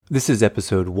This is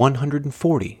episode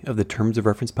 140 of the Terms of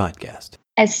Reference podcast.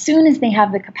 As soon as they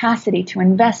have the capacity to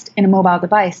invest in a mobile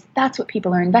device, that's what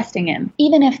people are investing in.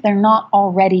 Even if they're not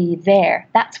already there,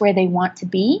 that's where they want to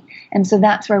be. And so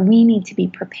that's where we need to be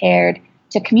prepared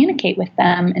to communicate with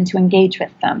them and to engage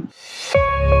with them.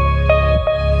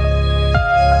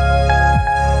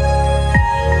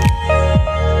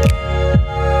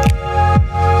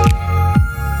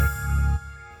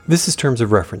 This is Terms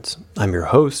of Reference. I'm your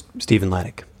host, Stephen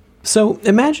Laddick. So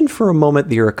imagine for a moment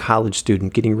that you're a college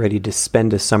student getting ready to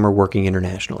spend a summer working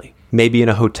internationally. Maybe in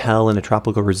a hotel in a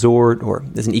tropical resort, or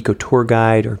as an eco tour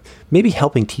guide, or maybe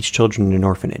helping teach children in an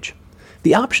orphanage.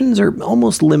 The options are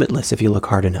almost limitless if you look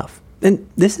hard enough. And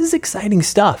this is exciting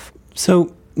stuff.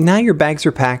 So now your bags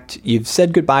are packed, you've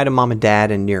said goodbye to mom and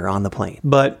dad, and you're on the plane.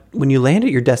 But when you land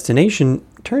at your destination,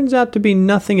 it turns out to be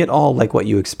nothing at all like what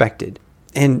you expected.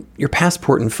 And your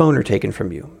passport and phone are taken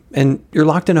from you. And you're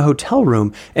locked in a hotel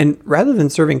room, and rather than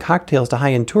serving cocktails to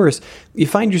high-end tourists, you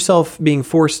find yourself being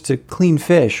forced to clean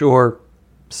fish or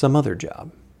some other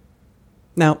job.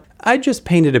 Now, I just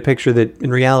painted a picture that,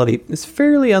 in reality, is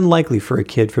fairly unlikely for a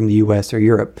kid from the US or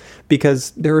Europe,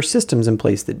 because there are systems in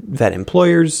place that vet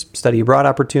employers, study abroad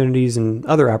opportunities, and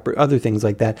other things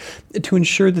like that to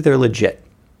ensure that they're legit.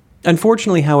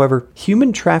 Unfortunately, however,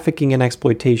 human trafficking and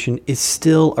exploitation is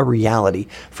still a reality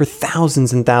for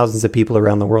thousands and thousands of people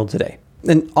around the world today.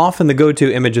 And often the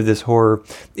go-to image of this horror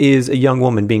is a young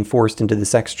woman being forced into the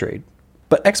sex trade.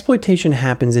 But exploitation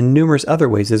happens in numerous other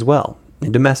ways as well,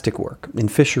 in domestic work, in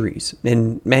fisheries,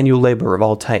 in manual labor of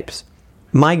all types.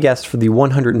 My guest for the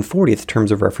 140th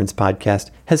Terms of Reference podcast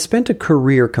has spent a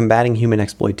career combating human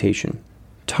exploitation.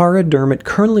 Tara Dermott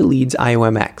currently leads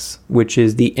IOM X, which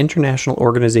is the International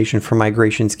Organization for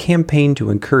Migration's campaign to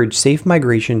encourage safe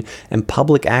migration and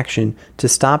public action to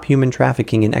stop human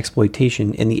trafficking and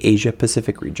exploitation in the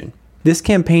Asia-Pacific region. This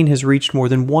campaign has reached more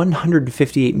than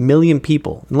 158 million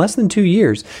people in less than 2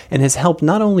 years and has helped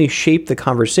not only shape the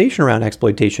conversation around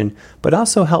exploitation, but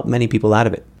also help many people out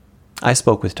of it. I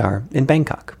spoke with Tara in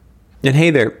Bangkok. And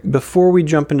hey there, before we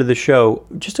jump into the show,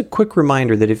 just a quick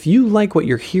reminder that if you like what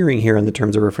you're hearing here on the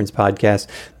Terms of Reference podcast,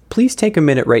 please take a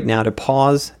minute right now to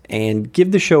pause and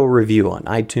give the show a review on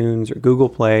iTunes or Google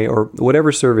Play or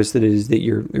whatever service that it is that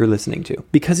you're listening to,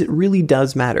 because it really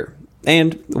does matter.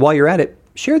 And while you're at it,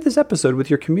 share this episode with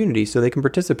your community so they can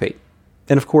participate.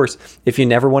 And of course, if you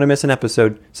never want to miss an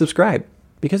episode, subscribe,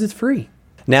 because it's free.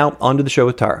 Now, on to the show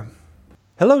with Tara.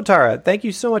 Hello, Tara. Thank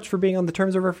you so much for being on the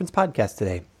Terms of Reference podcast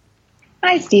today.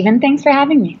 Hi, Stephen. Thanks for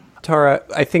having me. Tara,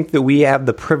 I think that we have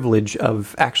the privilege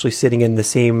of actually sitting in the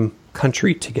same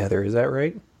country together. Is that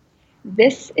right?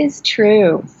 This is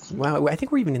true. Wow. I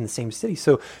think we're even in the same city.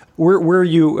 So where are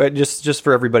you, just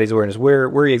for everybody's awareness,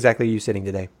 where exactly are you sitting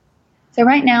today? So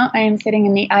right now I am sitting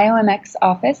in the IOM X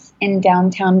office in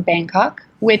downtown Bangkok,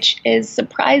 which is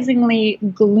surprisingly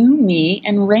gloomy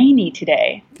and rainy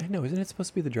today. I know. Isn't it supposed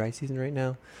to be the dry season right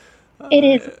now? It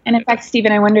is. And in fact,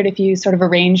 Stephen, I wondered if you sort of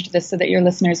arranged this so that your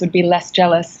listeners would be less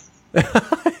jealous.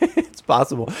 It's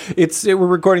possible. We're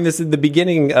recording this at the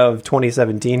beginning of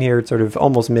 2017 here. It's sort of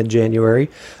almost mid-January.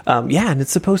 And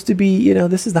it's supposed to be,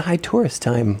 this is the high tourist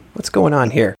time. What's going on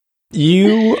here?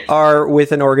 You are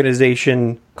with an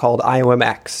organization called IOM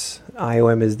X.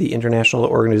 IOM is the International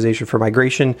Organization for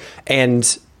Migration.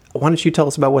 And why don't you tell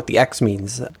us about what the X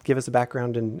means? Give us a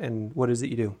background and what is it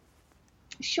you do?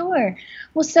 Sure.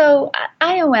 Well, so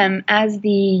IOM, as the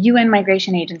UN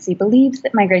Migration Agency, believes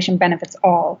that migration benefits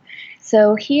all.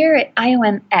 So here at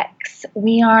IOM X,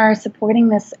 we are supporting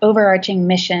this overarching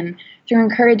mission through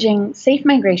encouraging safe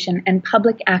migration and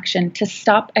public action to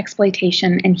stop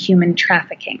exploitation and human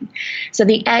trafficking. So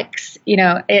the X,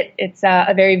 it's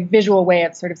a very visual way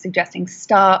of sort of suggesting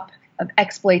stop, of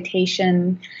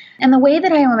exploitation. And the way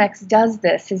that IOM X does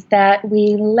this is that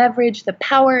we leverage the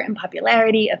power and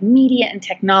popularity of media and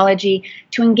technology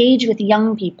to engage with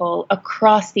young people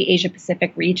across the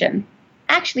Asia-Pacific region.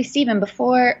 Actually, Stephen,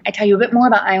 before I tell you a bit more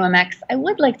about IOM X, I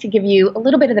would like to give you a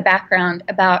little bit of the background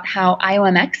about how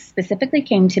IOM X specifically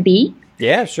came to be.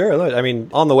 Yeah, sure. Look, I mean,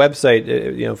 on the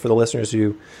website, for the listeners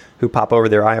who pop over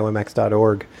there,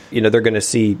 iomx.org, they're going to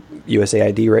see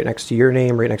USAID right next to your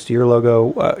name, right next to your logo.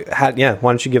 Why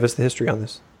don't you give us the history on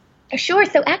this? Sure.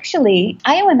 So actually,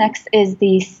 IOM X is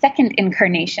the second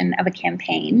incarnation of a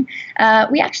campaign.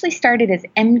 We actually started as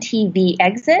MTV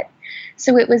Exit.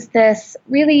 So it was this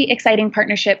really exciting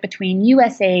partnership between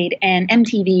USAID and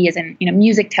MTV, as in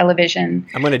music television.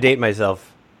 I'm going to date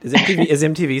myself. Is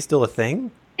MTV still a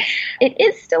thing? It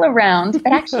is still around,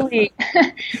 but actually,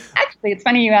 it's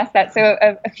funny you asked that. So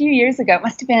a few years ago, it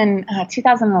must have been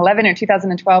 2011 or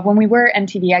 2012, when we were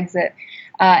MTV Exit,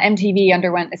 MTV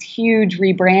underwent this huge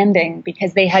rebranding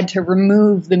because they had to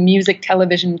remove the music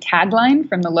television tagline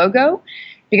from the logo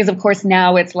because, of course,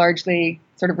 now it's largely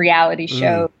sort of reality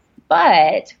show.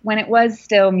 But when it was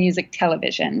still music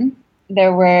television,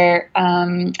 there were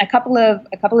a couple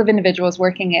of individuals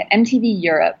working at MTV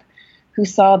Europe who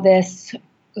saw this,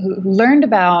 who learned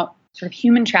about sort of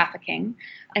human trafficking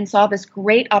and saw this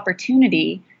great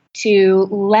opportunity to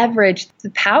leverage the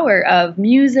power of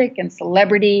music and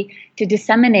celebrity to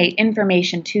disseminate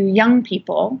information to young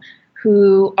people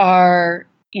who are,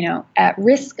 at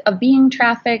risk of being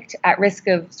trafficked, at risk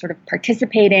of sort of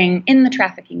participating in the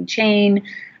trafficking chain.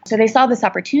 So they saw this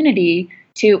opportunity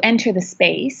to enter the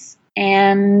space,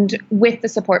 and with the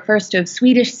support first of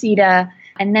Swedish CEDA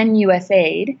and then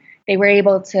USAID, they were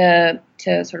able to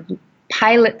sort of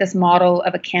pilot this model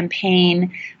of a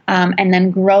campaign and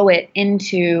then grow it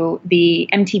into the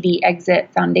MTV Exit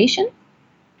Foundation.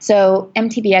 So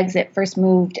MTV Exit first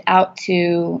moved out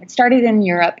it started in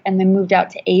Europe and then moved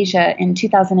out to Asia in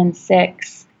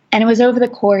 2006. And it was over the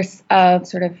course of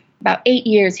sort of about 8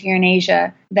 years here in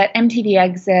Asia that MTV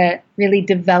Exit really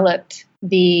developed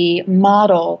the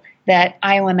model that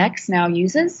IOM X now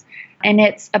uses. And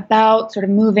it's about sort of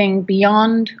moving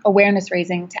beyond awareness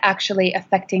raising to actually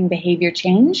affecting behavior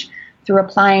change through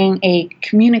applying a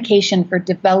communication for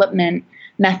development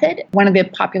method. One of the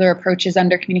popular approaches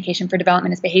under communication for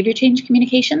development is behavior change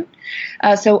communication.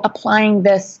 So applying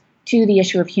this to the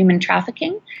issue of human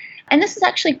trafficking. And this is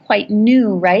actually quite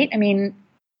new, right? I mean,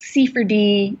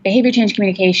 C4D, behavior change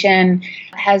communication,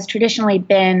 has traditionally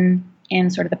been in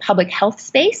sort of the public health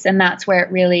space, and that's where it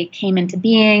really came into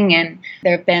being. And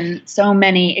there have been so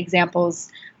many examples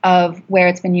of where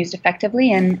it's been used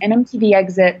effectively. And MTV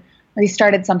Exit really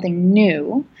started something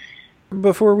new.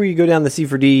 Before we go down the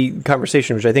C4D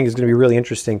conversation, which I think is going to be really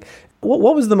interesting,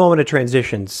 what was the moment of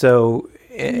transition? So,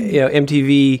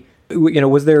 MTV,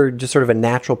 was there just sort of a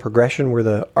natural progression where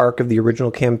the arc of the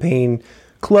original campaign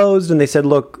closed and they said,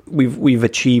 look, we've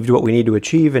achieved what we need to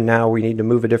achieve and now we need to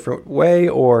move a different way?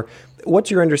 Or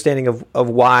what's your understanding of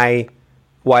why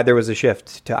there was a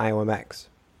shift to IOM X?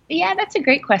 Yeah, that's a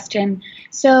great question.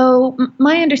 So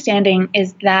my understanding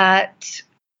is that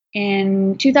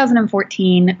in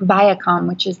 2014, Viacom,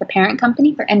 which is the parent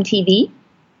company for MTV,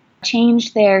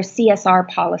 changed their CSR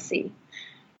policy.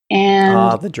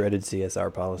 And the dreaded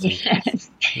CSR policy. Yes.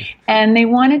 And they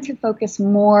wanted to focus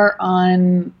more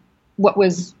on what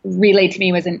was relayed to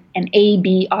me was an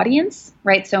A-B audience,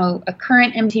 right? So a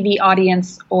current MTV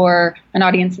audience or an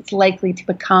audience that's likely to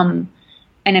become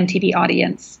an MTV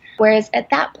audience. Whereas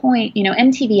at that point,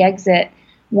 MTV Exit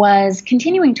was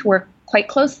continuing to work quite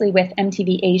closely with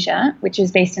MTV Asia, which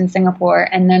is based in Singapore,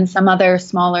 and then some other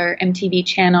smaller MTV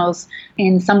channels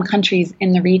in some countries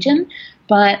in the region.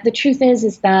 But the truth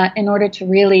is that in order to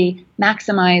really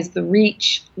maximize the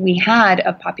reach we had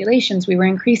of populations, we were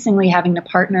increasingly having to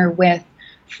partner with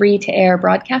free-to-air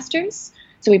broadcasters.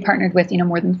 So we partnered with,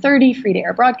 more than 30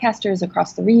 free-to-air broadcasters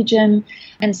across the region.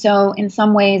 And so in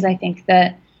some ways, I think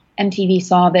that MTV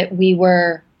saw that we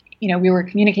were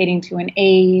communicating to an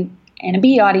A and a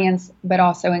B audience, but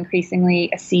also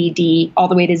increasingly a C, D, all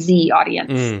the way to Z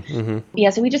audience. Mm-hmm. Yeah,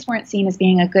 so we just weren't seen as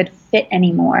being a good fit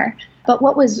anymore. But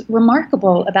what was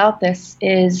remarkable about this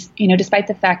is, despite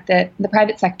the fact that the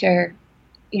private sector,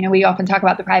 we often talk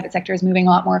about the private sector as moving a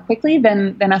lot more quickly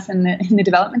than us in the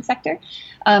development sector.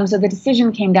 So the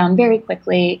decision came down very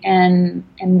quickly, and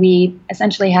we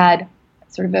essentially had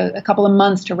sort of a couple of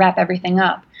months to wrap everything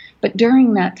up. But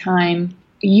during that time,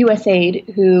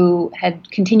 USAID, who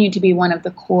had continued to be one of the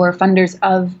core funders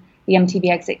of the MTV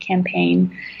Exit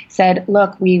campaign, said,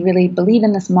 look, we really believe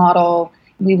in this model.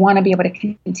 We want to be able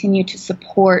to continue to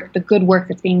support the good work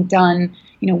that's being done.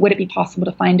 Would it be possible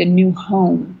to find a new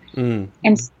home?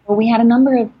 And so we had a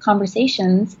number of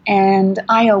conversations, and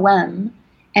IOM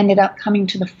ended up coming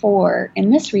to the fore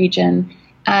in this region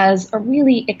as a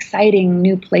really exciting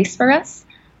new place for us.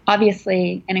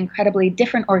 Obviously, an incredibly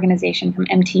different organization from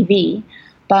MTV,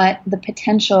 but the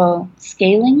potential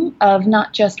scaling of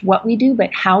not just what we do,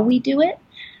 but how we do it,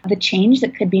 the change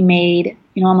that could be made,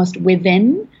 almost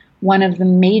within one of the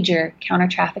major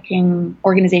counter-trafficking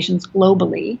organizations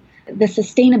globally. The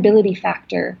sustainability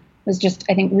factor was just,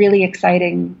 I think, really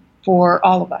exciting for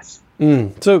all of us.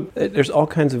 So there's all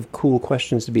kinds of cool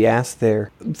questions to be asked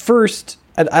there. First,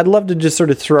 I'd love to just sort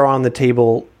of throw on the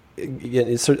table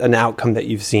an outcome that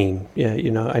you've seen. Yeah,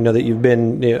 I know that you've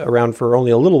been around for only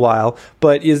a little while,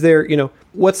 but is there,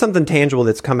 what's something tangible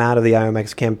that's come out of the IOM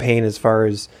X campaign as far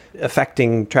as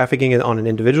affecting trafficking on an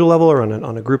individual level or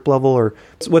on a group level, or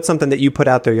what's something that you put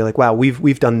out there? You're like, wow,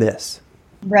 we've done this.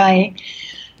 Right.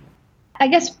 I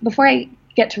guess before I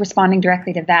get to responding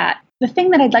directly to that. The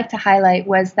thing that I'd like to highlight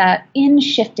was that in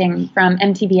shifting from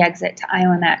MTV Exit to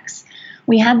IOM X,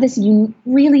 we had this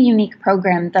really unique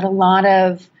program that a lot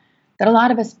of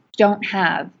us don't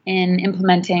have in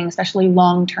implementing, especially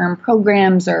long-term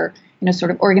programs or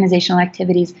sort of organizational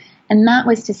activities. And that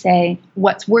was to say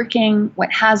what's working,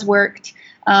 what has worked,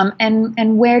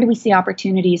 and where do we see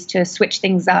opportunities to switch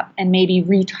things up and maybe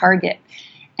retarget.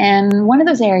 And one of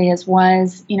those areas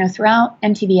was, throughout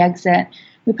MTV Exit,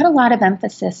 we put a lot of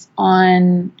emphasis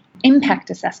on impact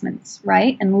assessments,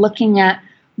 right? And looking at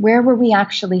where were we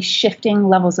actually shifting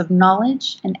levels of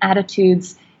knowledge and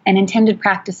attitudes and intended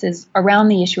practices around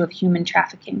the issue of human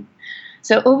trafficking.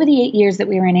 So over the 8 years that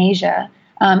we were in Asia,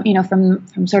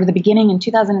 from sort of the beginning in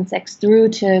 2006 through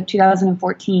to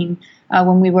 2014,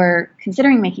 when we were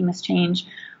considering making this change,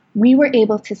 we were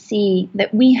able to see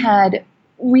that we had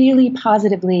really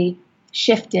positively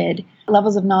shifted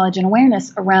levels of knowledge and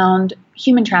awareness around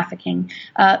human trafficking.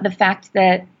 The fact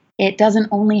that it doesn't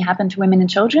only happen to women and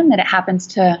children, that it happens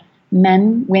to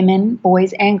men, women,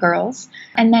 boys, and girls,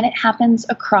 and that it happens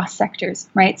across sectors,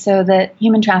 right? So that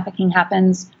human trafficking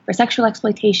happens for sexual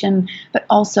exploitation, but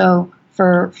also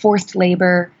for forced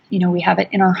labor. We have it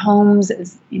in our homes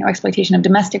as, exploitation of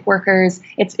domestic workers.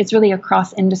 It's really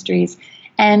across industries.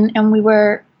 And we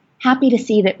were happy to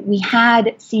see that we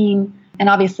had seen, and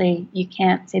obviously you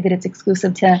can't say that it's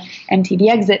exclusive to MTV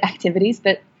Exit activities,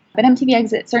 but MTV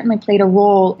Exit certainly played a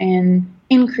role in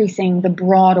increasing the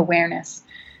broad awareness.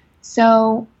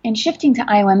 So in shifting to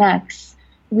IOM X,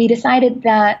 we decided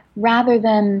that rather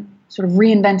than sort of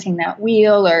reinventing that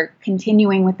wheel or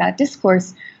continuing with that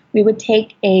discourse, we would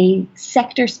take a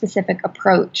sector-specific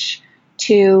approach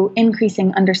to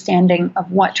increasing understanding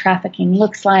of what trafficking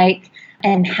looks like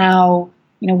and how,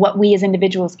 what we as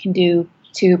individuals can do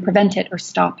to prevent it or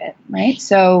stop it, right?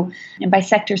 So, and by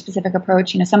sector-specific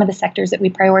approach, some of the sectors that we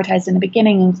prioritized in the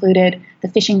beginning included the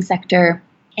fishing sector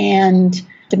and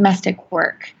domestic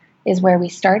work is where we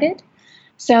started.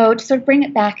 So to sort of bring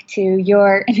it back to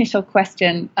your initial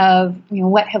question of,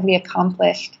 what have we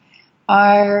accomplished?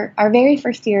 Our very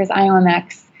first year as IOM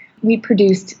X, we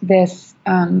produced this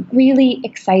really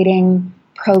exciting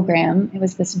program. It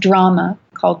was this drama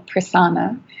called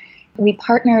Prasanna. We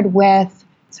partnered with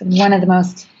sort of one of the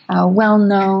most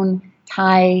well-known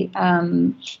Thai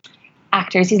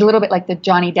actors. He's a little bit like the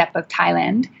Johnny Depp of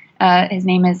Thailand. His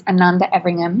name is Ananda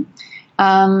Everingham.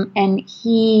 And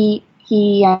he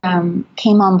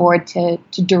came on board to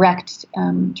direct,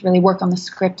 to really work on the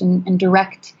script and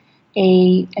direct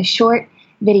a short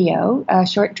video, a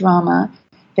short drama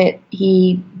that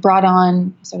he brought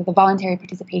on sort of the voluntary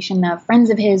participation of friends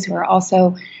of his who are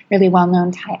also really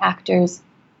well-known Thai actors.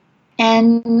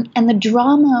 And the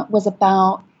drama was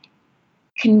about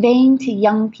conveying to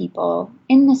young people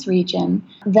in this region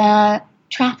that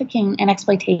trafficking and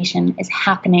exploitation is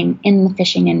happening in the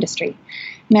fishing industry.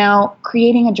 Now,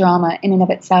 creating a drama in and of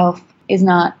itself it's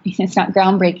not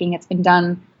groundbreaking. It's been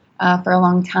done for a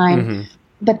long time. Mm-hmm.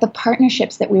 But the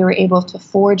partnerships that we were able to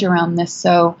forge around this,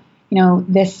 so,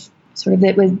 this sort of,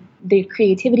 it was the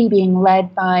creativity being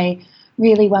led by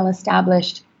really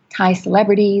well-established Thai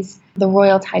celebrities. The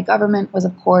Royal Thai government was,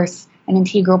 of course, an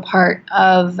integral part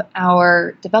of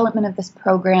our development of this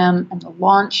program and the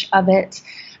launch of it.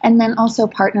 And then also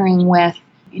partnering with,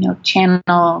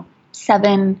 Channel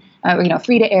 7,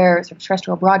 free-to-air sort of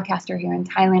terrestrial broadcaster here in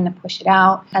Thailand to push it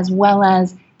out, as well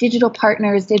as digital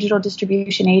partners, digital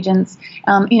distribution agents,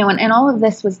 and all of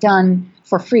this was done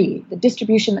for free. The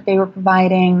distribution that they were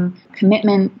providing,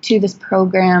 commitment to this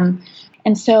program.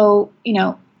 And so,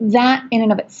 that in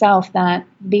and of itself, that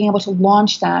being able to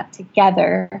launch that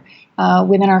together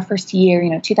within our first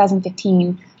year,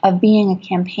 2015, of being a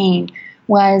campaign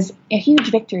was a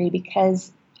huge victory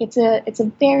because it's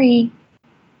a very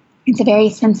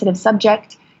sensitive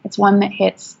subject. It's one that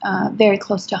hits very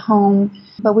close to home,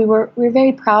 but we were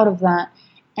very proud of that.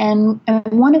 And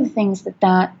one of the things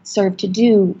that served to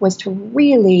do was to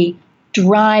really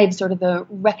drive sort of the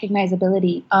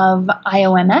recognizability of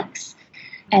IOM X,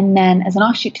 and then as an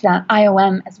offshoot to that,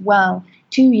 IOM as well,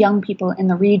 to young people in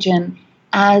the region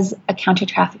as a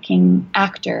counter-trafficking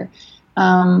actor.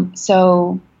 That.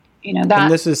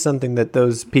 And this is something that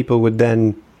those people would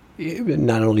then,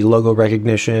 not only logo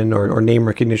recognition or name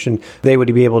recognition, they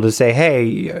would be able to say,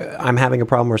 hey, I'm having a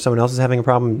problem or someone else is having a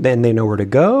problem, then they know where to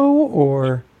go,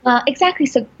 or? Exactly.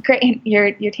 So great.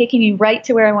 You're taking me right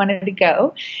to where I wanted to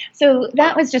go. So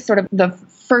that was just sort of the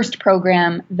first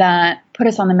program that put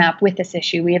us on the map with this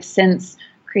issue. We have since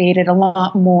created a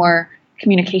lot more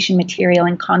communication material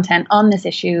and content on this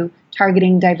issue,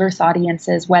 targeting diverse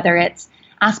audiences, whether it's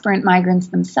aspirant migrants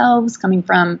themselves coming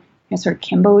from sort of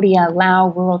Cambodia,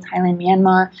 Laos, rural Thailand,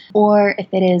 Myanmar, or if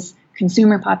it is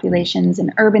consumer populations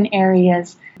in urban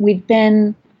areas.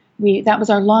 That was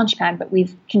our launch pad, but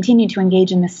we've continued to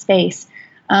engage in this space.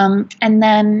 And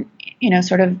then,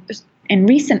 sort of in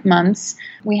recent months,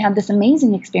 we had this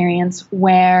amazing experience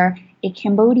where a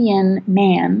Cambodian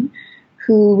man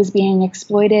who was being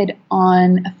exploited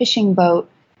on a fishing boat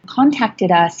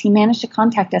contacted us. He managed to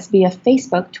contact us via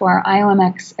Facebook to our IOM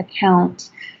X account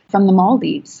from the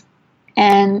Maldives.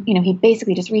 And, he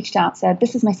basically just reached out, said,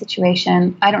 this is my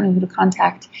situation. I don't know who to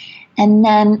contact. And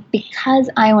then because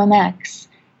IOM X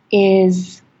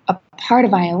is a part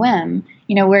of IOM,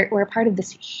 we're a part of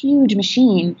this huge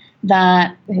machine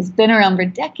that has been around for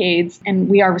decades, and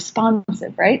we are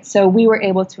responsive, right? So we were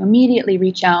able to immediately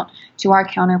reach out to our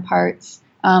counterparts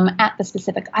at the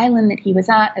specific island that he was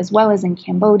at, as well as in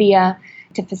Cambodia,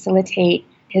 to facilitate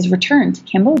his return to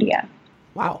Cambodia.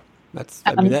 Wow. That's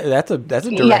a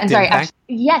direct impact.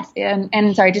 Yes.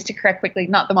 And sorry, just to correct quickly,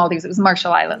 not the Maldives, it was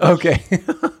Marshall Islands. Okay.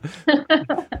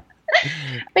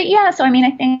 But yeah, so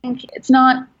I think it's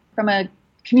not from a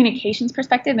communications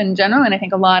perspective in general, and I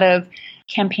think a lot of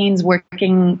campaigns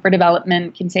working for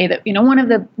development can say that, one of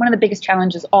the biggest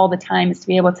challenges all the time is to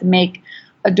be able to make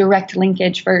a direct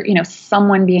linkage for,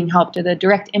 someone being helped, or the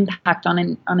direct impact on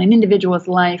an individual's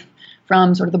life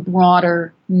from sort of the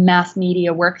broader mass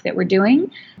media work that we're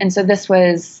doing. And so this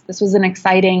was an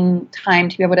exciting time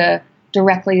to be able to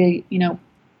directly,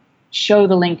 show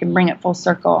the link and bring it full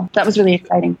circle. That was really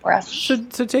exciting for us. So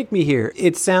take me here.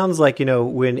 It sounds like,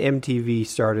 when MTV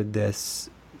started this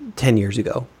 10 years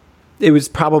ago, it was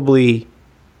probably,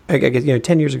 I guess,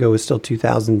 10 years ago was still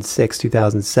 2006,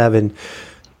 2007.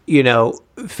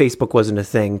 Facebook wasn't a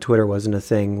thing. Twitter wasn't a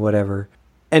thing, whatever.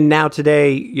 And now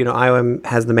today, IOM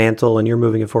has the mantle, and you're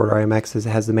moving it forward. IOM X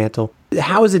has the mantle.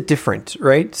 How is it different,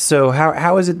 right? So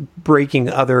how is it breaking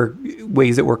other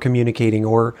ways that we're communicating,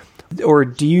 or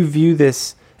do you view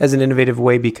this as an innovative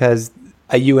way because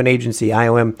a UN agency,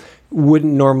 IOM,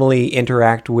 wouldn't normally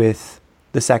interact with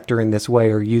the sector in this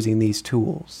way or using these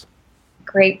tools?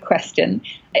 Great question.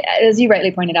 As you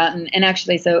rightly pointed out, and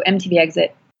actually, so MTV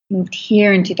Exit moved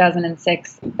here in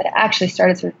 2006, but it actually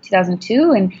started sort of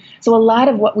 2002. And so a lot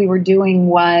of what we were doing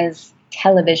was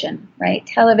television, right?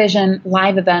 Television,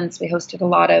 live events. We hosted a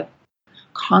lot of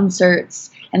concerts.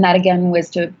 And that, again, was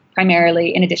to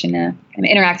primarily, in addition to kind of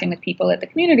interacting with people at the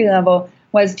community level,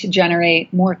 was to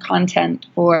generate more content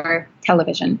for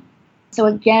television. So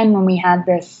again, when we had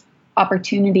this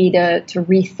opportunity to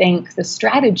rethink the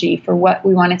strategy for what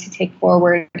we wanted to take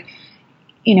forward,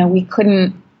 we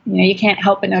couldn't, you can't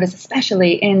help but notice,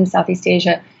 especially in Southeast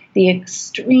Asia, the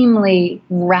extremely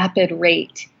rapid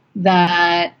rate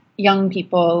that young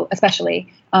people,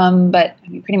 especially, but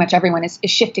pretty much everyone is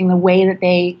shifting the way that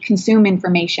they consume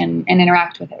information and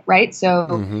interact with it, right?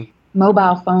 So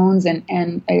mobile phones and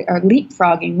are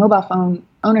leapfrogging. Mobile phone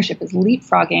ownership is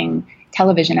leapfrogging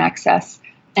television access.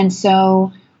 And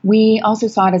so we also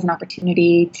saw it as an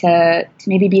opportunity to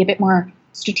maybe be a bit more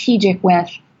strategic with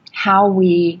how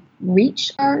we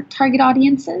reach our target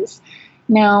audiences.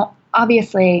 Now,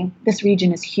 obviously, this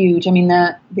region is huge.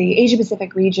 The Asia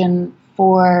Pacific region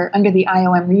under the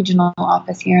IOM regional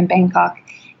office here in Bangkok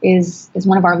is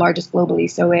one of our largest globally.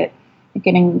 So it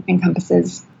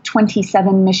encompasses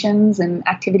 27 missions and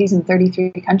activities in 33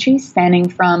 countries, spanning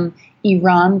from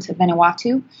Iran to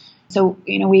Vanuatu. So,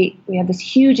 we have this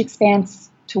huge expanse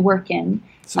to work in.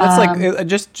 So that's like,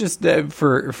 just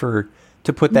for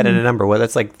to put that in a number,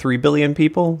 that's like 3 billion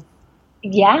people?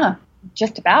 Yeah,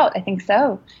 just about. I think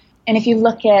so. And if you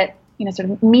look at, sort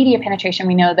of media penetration,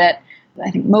 we know that I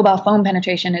think mobile phone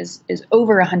penetration is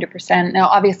over 100%. Now,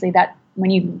 obviously, that when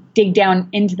you dig down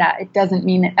into that, it doesn't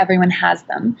mean that everyone has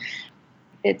them.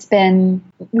 It's been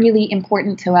really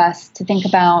important to us to think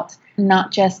about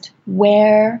not just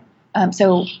where.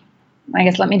 So I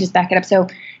guess let me just back it up. So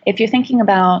if you're thinking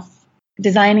about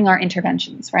designing our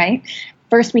interventions, right?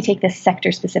 First, we take this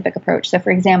sector-specific approach. So,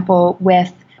 for example,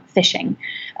 with fishing,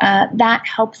 that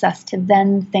helps us to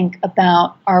then think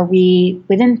about, are we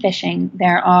within fishing?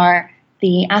 There are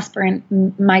the aspirant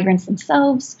migrants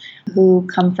themselves who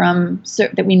come from,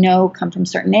 that we know come from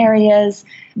certain areas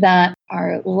that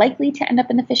are likely to end up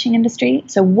in the fishing industry.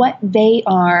 So what they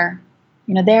are,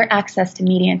 their access to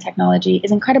media and technology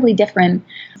is incredibly different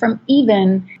from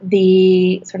even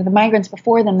the sort of the migrants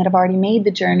before them that have already made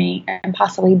the journey and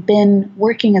possibly been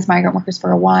working as migrant workers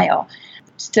for a while.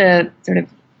 Just to sort of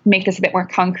make this a bit more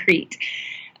concrete.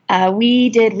 We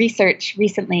did research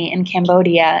recently in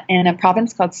Cambodia in a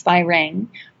province called Svai Reng,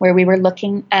 where we were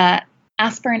looking at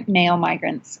aspirant male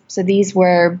migrants. So these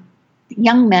were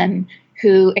young men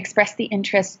who expressed the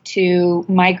interest to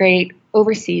migrate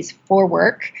overseas for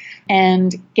work.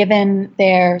 And given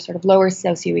their sort of lower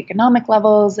socioeconomic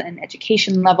levels and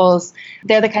education levels,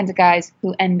 they're the kinds of guys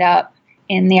who end up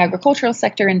in the agricultural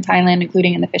sector in Thailand,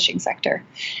 including in the fishing sector.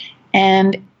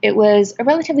 And it was a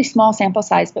relatively small sample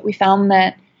size, but we found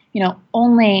that,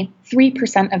 only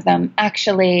 3% of them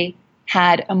actually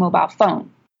had a mobile phone.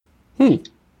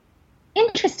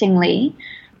 Interestingly,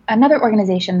 another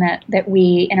organization that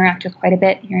we interact with quite a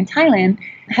bit here in Thailand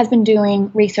has been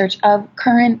doing research of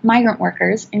current migrant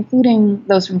workers, including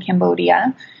those from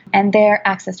Cambodia, and their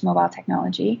access to mobile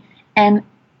technology. And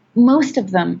most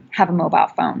of them have a mobile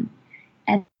phone.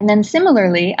 And then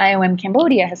similarly, IOM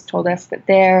Cambodia has told us that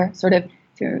they're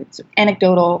through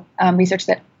anecdotal research,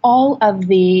 that all of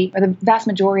the vast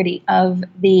majority of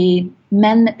the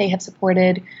men that they have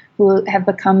supported who have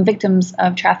become victims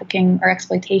of trafficking or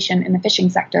exploitation in the fishing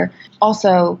sector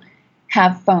also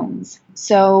have phones.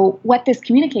 So what this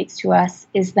communicates to us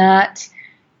is that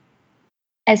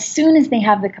as soon as they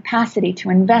have the capacity to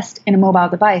invest in a mobile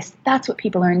device, that's what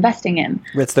people are investing in.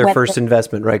 It's their first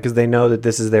investment, right? Because they know that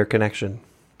this is their connection.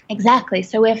 Exactly.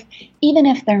 So even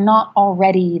if they're not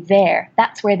already there,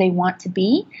 that's where they want to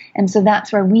be. And so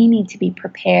that's where we need to be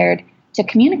prepared to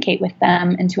communicate with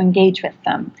them and to engage with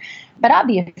them. But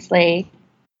obviously,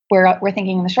 we're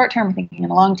thinking in the short term, we're thinking in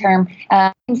the long term,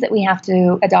 things that we have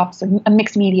to adopt sort of a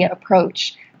mixed media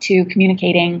approach to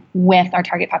communicating with our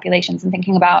target populations and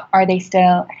thinking about, are they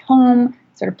still at home,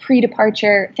 sort of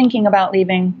pre-departure, thinking about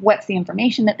leaving, what's the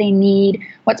information that they need,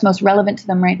 what's most relevant to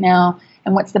them right now,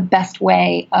 and what's the best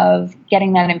way of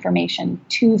getting that information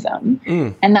to them.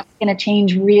 And that's going to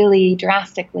change really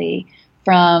drastically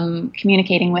from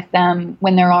communicating with them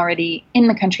when they're already in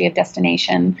the country of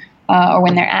destination or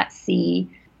when they're at sea.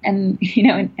 And,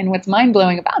 and what's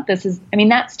mind-blowing about this is,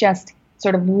 that's just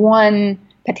sort of one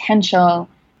potential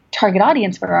target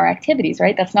audience for our activities,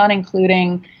 right? That's not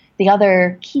including the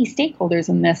other key stakeholders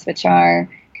in this, which are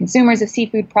consumers of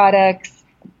seafood products,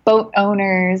 boat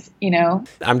owners,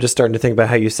 I'm just starting to think about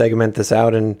how you segment this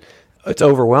out, and it's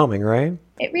overwhelming, right?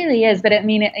 It really is. But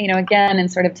again,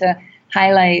 and sort of to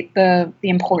highlight the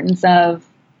importance of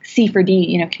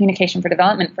C4D, communication for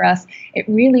development for us, it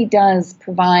really does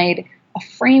provide a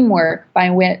framework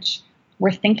by which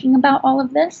we're thinking about all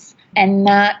of this. And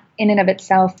that in and of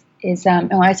itself is,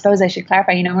 I suppose I should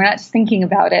clarify, we're not just thinking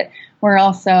about it. We're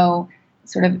also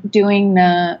sort of doing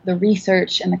the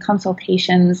research and the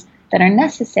consultations that are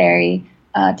necessary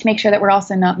to make sure that we're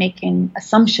also not making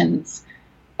assumptions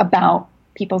about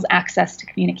people's access to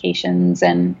communications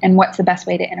and what's the best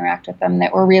way to interact with them,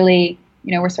 that we're really,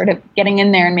 we're sort of getting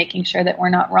in there and making sure that we're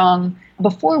not wrong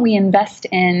before we invest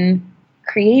in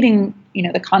creating,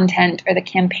 the content or the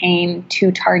campaign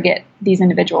to target these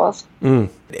individuals.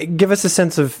 Give us a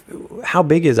sense of how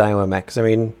big is IOM X?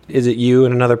 Is it you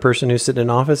and another person who sit in an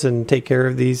office and take care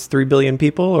of these 3 billion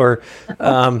people, or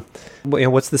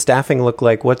what's the staffing look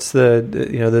like? What's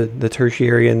the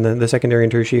tertiary and the secondary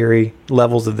and tertiary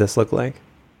levels of this look like?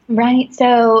 Right.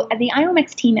 So the IOM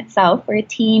X team itself, we're a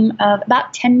team of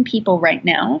about 10 people right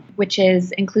now, which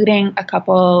is including a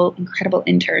couple incredible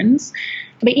interns.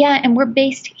 But yeah, and we're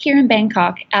based here in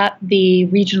Bangkok at the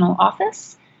regional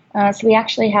office. So we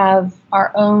actually have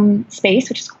our own space,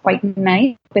 which is quite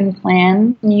nice, open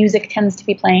plan. Music tends to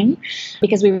be playing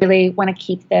because we really want to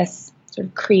keep this sort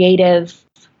of creative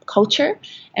culture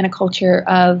and a culture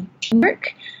of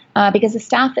teamwork. Because the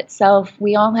staff itself,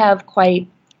 we all have quite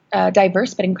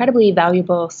diverse but incredibly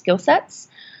valuable skill sets.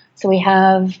 So we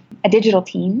have a digital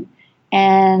team,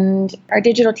 and our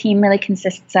digital team really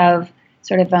consists of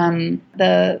sort of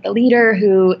the leader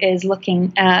who is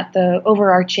looking at the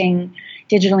overarching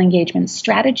digital engagement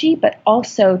strategy, but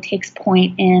also takes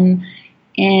point in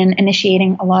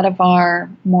initiating a lot of our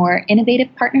more innovative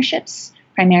partnerships,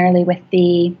 primarily with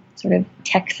the sort of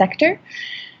tech sector.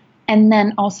 And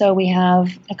then also we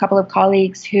have a couple of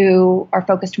colleagues who are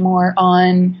focused more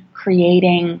on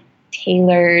creating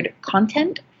tailored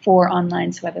content for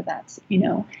online. So whether that's,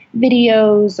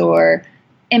 videos or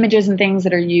images and things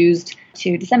that are used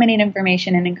to disseminate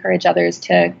information and encourage others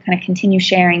to kind of continue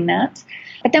sharing that.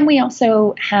 But then we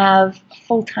also have a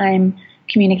full-time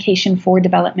communication for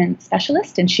development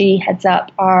specialist, and she heads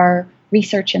up our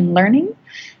research and learning.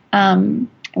 And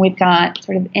we've got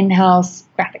sort of in-house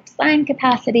graphic design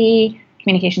capacity,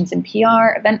 communications and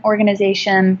PR, event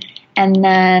organization, and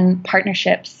then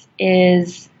partnerships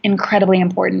is incredibly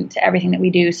important to everything that we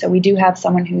do. So we do have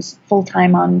someone who's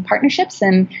full-time on partnerships,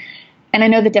 and I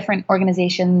know that different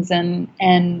organizations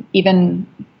and even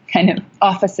kind of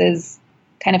offices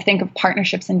kind of think of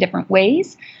partnerships in different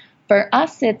ways. For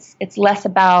us, it's less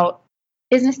about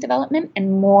business development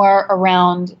and more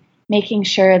around making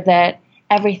sure that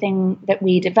everything that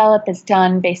we develop is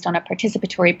done based on a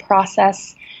participatory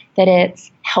process, that it's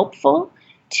helpful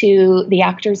to the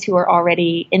actors who are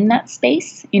already in that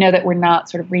space, that we're not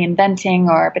sort of reinventing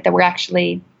but that we're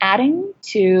actually adding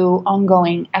to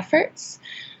ongoing efforts.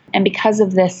 And because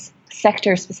of this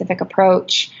sector-specific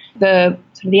approach, the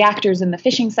actors in the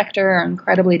fishing sector are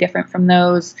incredibly different from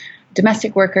those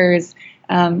domestic workers,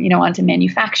 onto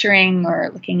manufacturing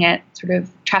or looking at sort of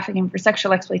trafficking for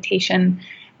sexual exploitation.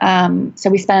 So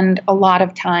we spend a lot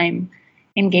of time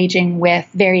engaging with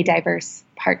very diverse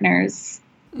partners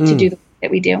to do the work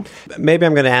that we do. Maybe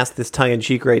I'm going to ask this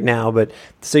tongue-in-cheek right now, but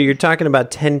so you're talking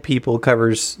about 10 people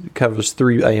covers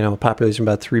three, a population of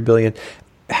about 3 billion.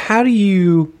 How do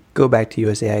you go back to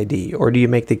USAID, or do you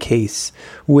make the case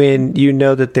when you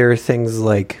know that there are things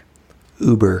like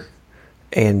Uber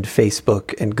and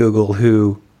Facebook and Google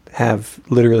who have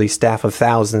literally staff of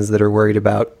thousands that are worried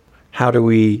about how do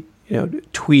we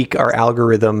tweak our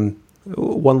algorithm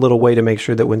one little way to make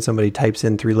sure that when somebody types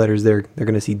in 3 letters, they're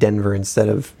going to see Denver instead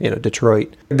of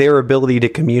Detroit. Their ability to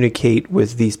communicate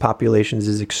with these populations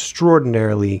is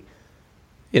extraordinarily,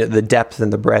 the depth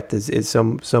and the breadth is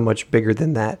so much bigger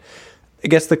than that. I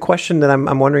guess the question that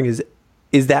I'm wondering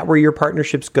is that where your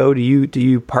partnerships go? Do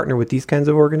you partner with these kinds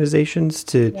of organizations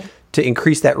to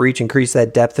increase that reach, increase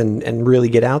that depth, and really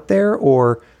get out there,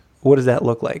 or what does that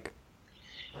look like?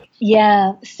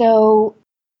 Yeah, so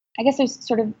I guess there's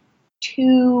sort of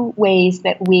 2 ways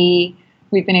that we've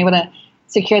been able to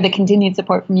secure the continued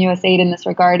support from USAID in this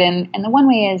regard. And the one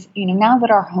way is, now that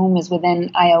our home is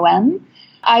within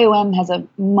IOM has a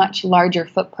much larger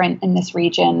footprint in this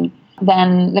region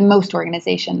than most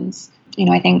organizations.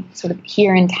 I think sort of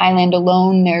here in Thailand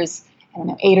alone, there's,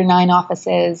 8 or 9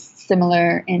 offices,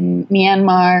 similar in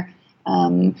Myanmar.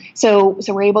 So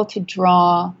we're able to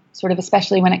draw sort of,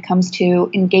 especially when it comes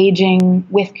to engaging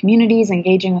with communities,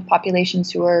 engaging with populations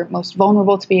who are most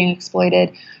vulnerable to being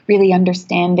exploited, really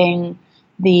understanding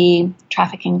the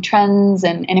trafficking trends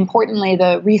and importantly,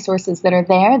 the resources that are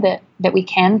there that we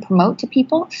can promote to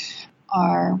people.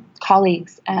 Our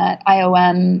colleagues at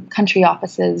IOM country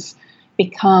offices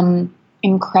become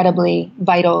incredibly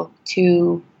vital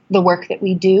to the work that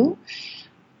we do.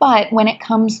 But when it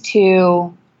comes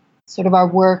to sort of our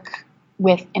work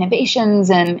with innovations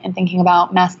and thinking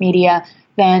about mass media,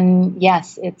 then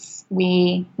yes,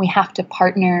 we have to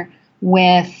partner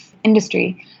with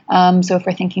industry. So if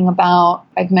we're thinking about,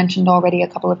 I've mentioned already a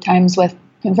couple of times we've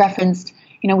referenced,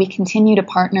 we continue to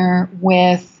partner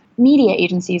with media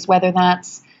agencies, whether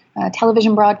that's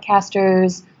television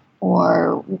broadcasters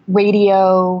or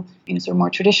radio, sort of more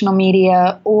traditional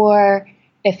media, or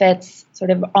if it's sort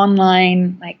of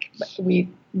online, like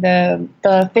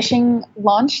the fishing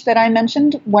launch that I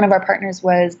mentioned, one of our partners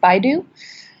was Baidu.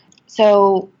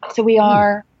 So we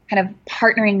are kind of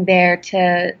partnering there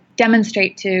to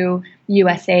demonstrate to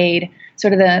USAID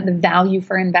sort of the value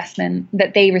for investment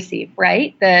that they receive,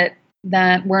 right? That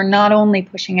we're not only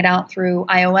pushing it out through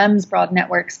IOM's broad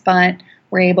networks, but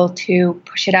we're able to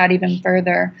push it out even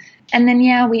further. And then,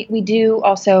 we do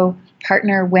also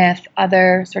partner with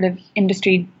other sort of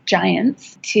industry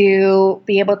giants to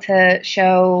be able to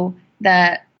show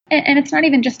that, and it's not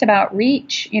even just about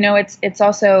reach, it's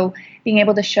also being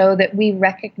able to show that we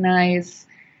recognize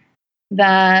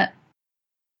that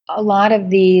a lot of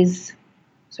these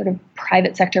sort of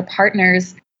private sector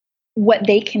partners, what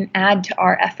they can add to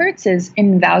our efforts is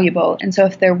invaluable. And so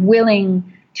if they're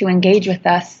willing to engage with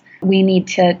us, we need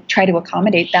to try to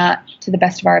accommodate that to the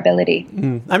best of our ability.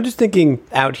 I'm just thinking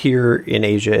out here in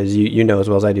Asia, as you know as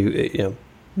well as I do,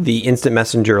 the instant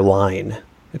messenger line.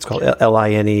 It's called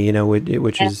LINE,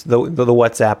 which is the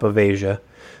WhatsApp of Asia,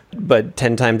 but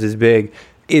 10 times as big.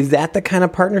 Is that the kind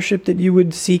of partnership that you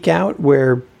would seek out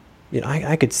where,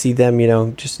 I could see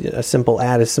them, just a simple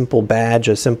ad, a simple badge,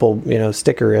 a simple,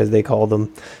 sticker, as they call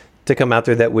them, to come out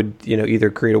there that would, either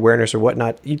create awareness or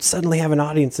whatnot. You'd suddenly have an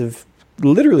audience of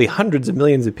literally hundreds of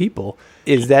millions of people.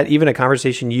 Is that even a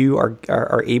conversation you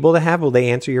are able to have? Will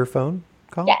they answer your phone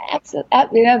call? Yeah,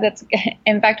 absolutely. That's,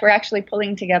 in fact, we're actually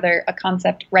pulling together a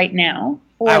concept right now.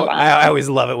 I always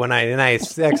love it when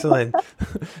nice, excellent.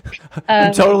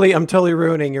 I'm totally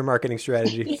ruining your marketing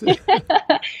strategy.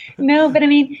 No, but I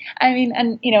mean,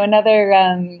 and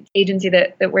another agency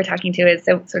that we're talking to is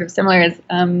so sort of similar as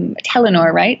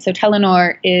Telenor, right? So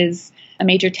Telenor is a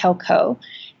major telco,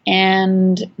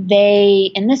 and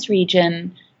they in this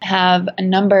region have a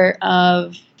number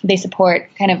of, they support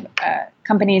kind of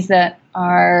companies that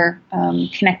are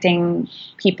connecting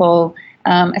people,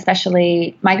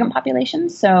 especially migrant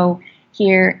populations. So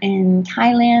here in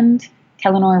Thailand,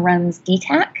 Telenor runs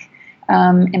DTAC,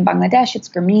 in Bangladesh. It's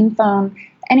Grameen Phone.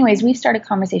 Anyways, we've started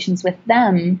conversations with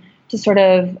them to sort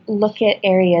of look at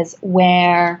areas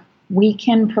where we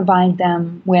can provide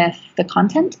them with the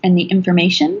content and the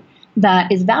information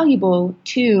that is valuable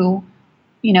to,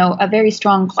 a very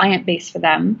strong client base for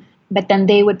them, but then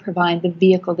they would provide the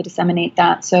vehicle to disseminate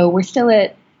that. So we're still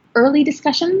at early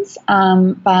discussions,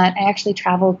 but I actually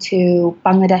travel to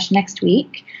Bangladesh next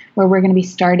week, where we're going to be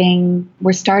starting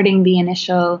the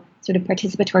initial sort of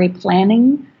participatory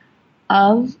planning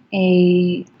of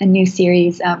a new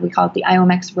series. We call it the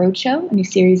IOM X Roadshow, a new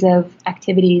series of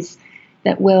activities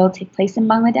that will take place in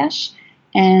Bangladesh.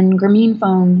 And Grameen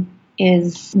Phone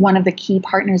is one of the key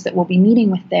partners that we'll be meeting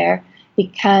with there,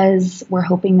 because we're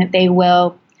hoping that they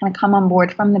will kind of come on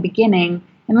board from the beginning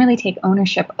and really take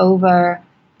ownership over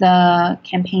the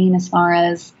campaign, as far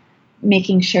as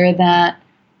making sure that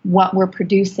what we're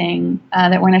producing,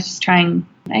 that we're not just trying.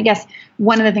 I guess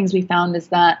one of the things we found is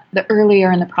that the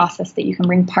earlier in the process that you can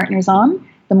bring partners on,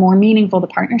 the more meaningful the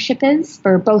partnership is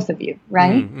for both of you,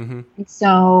 right? Mm-hmm. And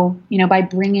so, by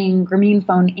bringing Grameen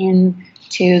Phone in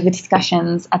to the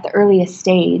discussions at the earliest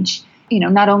stage,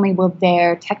 not only will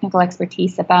their technical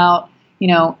expertise about,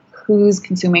 who's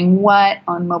consuming what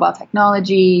on mobile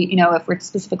technology, if we're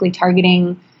specifically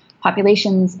targeting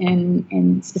populations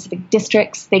in specific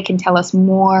districts, they can tell us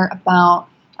more about,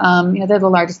 they're the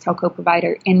largest telco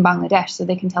provider in Bangladesh, so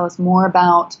they can tell us more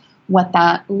about what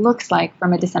that looks like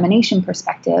from a dissemination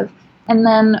perspective, and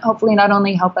then hopefully not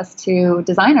only help us to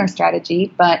design our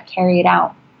strategy, but carry it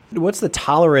out. What's the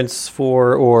tolerance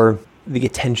for, or the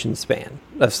attention span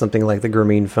of something like the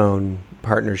Grameen Phone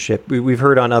partnership? We've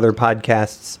heard on other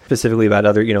podcasts specifically about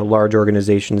other, large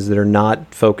organizations that are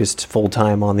not focused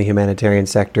full-time on the humanitarian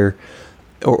sector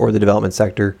or the development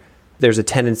sector. There's a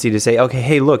tendency to say, okay,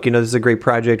 hey, look, this is a great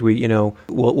project.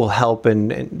 We'll help,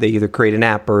 and they either create an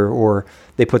app or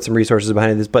they put some resources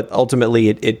behind this. But ultimately,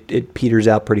 it peters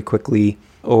out pretty quickly.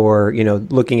 Or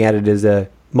looking at it as a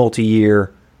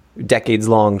multi-year,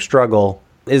 decades-long struggle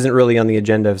isn't really on the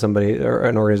agenda of somebody or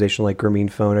an organization like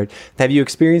Grameen Phone. Have you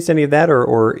experienced any of that,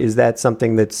 or is that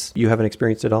something that's you haven't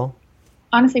experienced at all?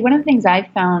 Honestly, one of the things I've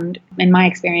found in my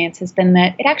experience has been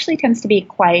that it actually tends to be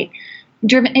quite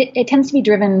driven. It tends to be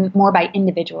driven more by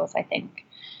individuals, I think.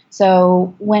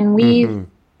 So when we've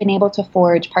been able to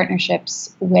forge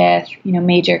partnerships with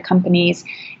major companies,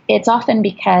 it's often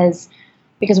because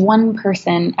one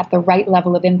person at the right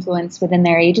level of influence within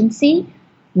their agency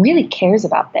really cares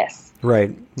about this.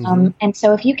 Right. And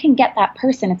so if you can get that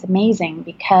person, it's amazing,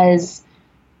 because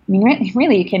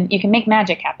really you can make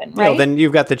magic happen, right? Well, then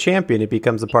you've got the champion. It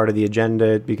becomes a part of the agenda.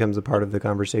 It becomes a part of the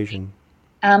conversation.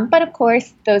 But of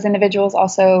course, those individuals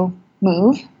also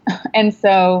move. And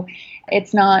so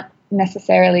it's not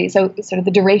necessarily, so sort of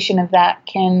the duration of that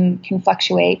can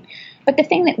fluctuate. But the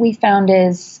thing that we found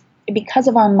is, because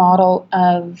of our model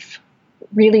of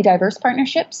really diverse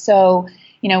partnerships, so,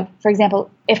 for example,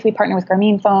 if we partner with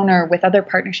Grameen Phone or with other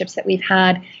partnerships that we've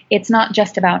had, it's not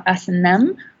just about us and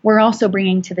them. We're also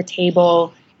bringing to the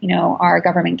table, our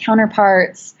government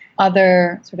counterparts,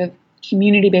 other sort of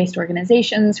community-based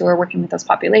organizations who are working with those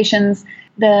populations.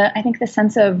 I think the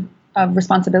sense of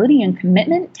responsibility and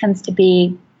commitment tends to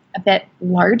be a bit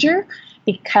larger,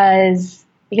 because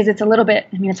it's a little bit,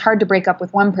 it's hard to break up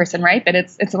with one person, right? But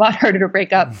it's a lot harder to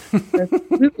break up with a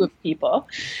group of people.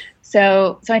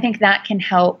 So I think that can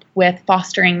help with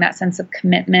fostering that sense of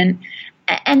commitment.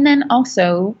 And then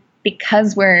also,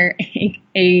 because we're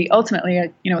ultimately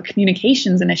a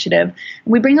communications initiative,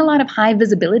 we bring a lot of high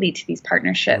visibility to these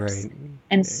partnerships. Right.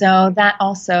 And so that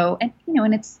also, and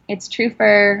it's true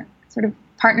for sort of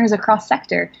partners across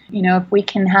sector. If we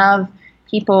can have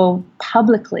people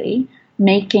publicly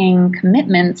making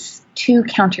commitments to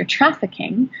counter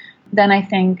trafficking, then I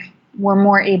think we're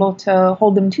more able to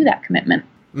hold them to that commitment.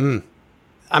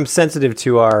 I'm sensitive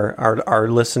to our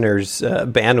listeners'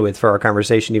 bandwidth for our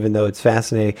conversation, even though it's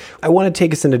fascinating. I want to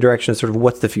take us in the direction of sort of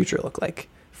what's the future look like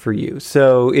for you.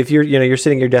 So if you're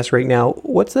sitting at your desk right now,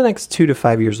 what's the next 2 to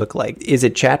 5 years look like? Is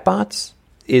it chatbots?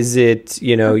 Is it,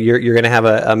 you're going to have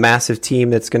a massive team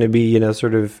that's going to be,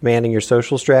 sort of manning your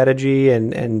social strategy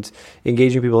and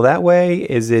engaging people that way?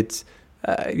 Is it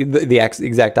the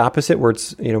exact opposite, where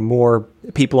it's more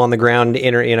people on the ground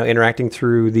interacting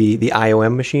through the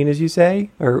IOM machine, as you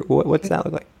say, or what's that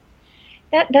look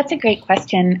like? That's a great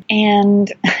question,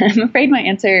 and I'm afraid my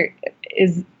answer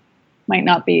might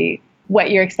not be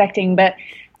what you're expecting, but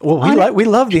we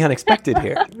love the unexpected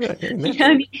here.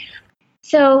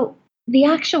 So the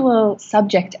actual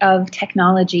subject of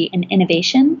technology and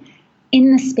innovation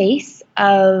in the space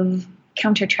of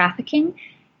counter trafficking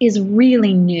is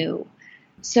really new.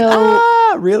 So,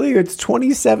 really? It's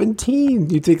 2017.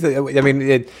 You think that, I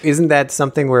mean, isn't that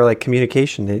something where like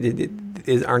communication,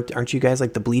 aren't you guys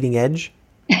like the bleeding edge?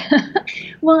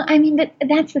 well, I mean,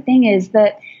 that's the thing is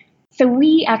that, so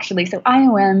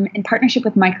IOM in partnership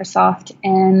with Microsoft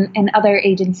and other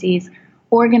agencies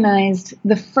organized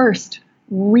the first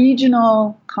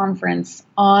regional conference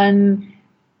on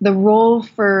the role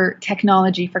for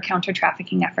technology for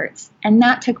counter-trafficking efforts. And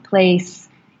that took place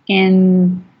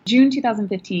in June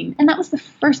 2015. And that was the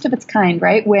first of its kind,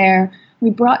 right? Where we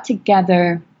brought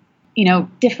together,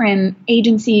 different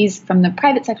agencies from the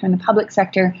private sector and the public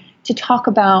sector to talk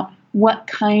about what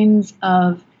kinds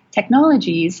of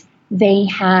technologies they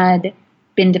had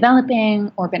been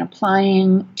developing or been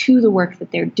applying to the work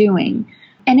that they're doing.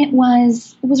 And it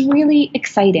was really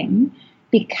exciting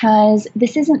because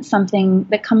this isn't something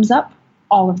that comes up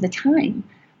all of the time.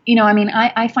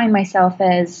 I find myself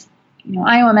as,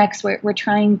 IOM X, we're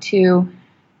trying to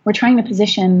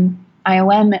position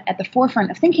IOM at the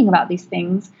forefront of thinking about these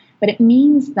things, but it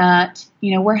means that,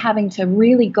 we're having to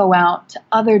really go out to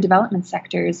other development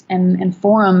sectors and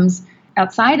forums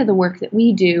outside of the work that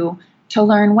we do to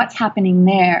learn what's happening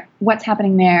there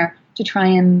to try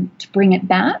and to bring it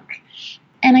back.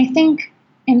 And I think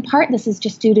in part this is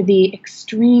just due to the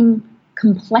extreme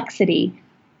complexity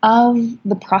of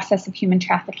the process of human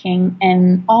trafficking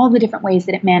and all the different ways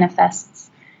that it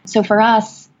manifests. So for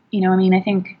us, I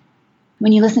think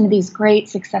when you listen to these great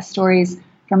success stories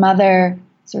from other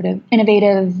sort of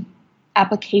innovative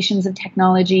applications of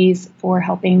technologies for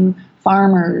helping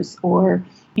farmers or,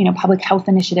 public health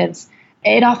initiatives,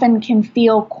 it often can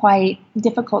feel quite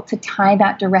difficult to tie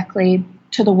that directly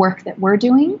to the work that we're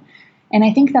doing. And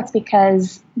I think that's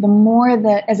because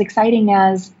as exciting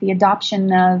as the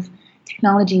adoption of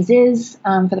technologies is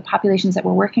for the populations that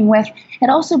we're working with, it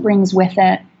also brings with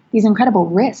it these incredible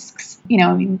risks.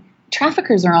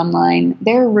 Traffickers are online,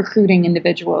 they're recruiting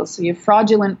individuals. So you have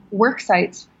fraudulent work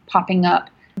sites popping up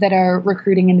that are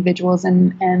recruiting individuals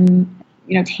and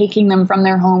taking them from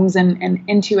their homes and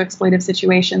into exploitive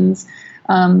situations.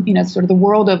 Sort of the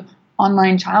world of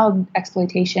online child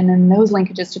exploitation and those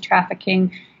linkages to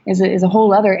trafficking is a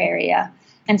whole other area.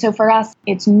 And so for us,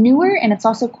 it's newer and it's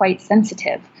also quite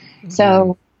sensitive. Mm-hmm.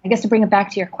 So I guess to bring it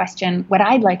back to your question, what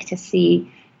I'd like to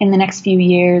see in the next few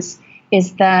years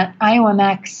is that IOM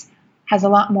X has a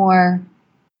lot more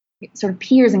sort of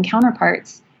peers and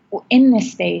counterparts in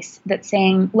this space that's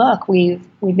saying, look, we've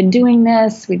been doing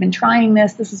this, we've been trying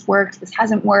this has worked, this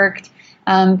hasn't worked,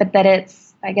 but that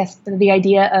it's, I guess, the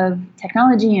idea of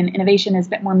technology and innovation is a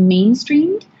bit more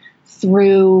mainstreamed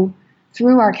through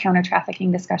our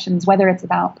counter-trafficking discussions, whether it's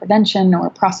about prevention or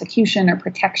prosecution or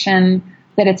protection,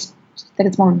 that it's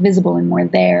more visible and more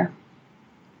there.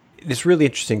 It's really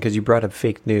interesting because you brought up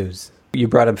fake news. You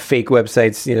brought up fake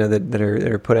websites, that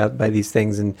are put out by these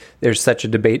things, and there's such a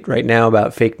debate right now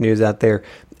about fake news out there.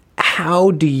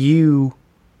 How do you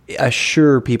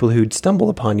assure people who'd stumble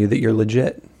upon you that you're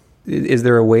legit? Is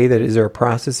there a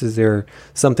process? Is there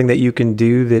something that you can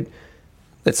do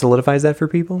that solidifies that for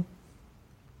people?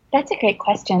 That's a great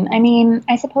question. I mean,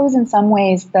 I suppose in some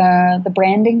ways the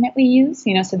branding that we use,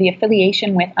 so the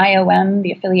affiliation with IOM,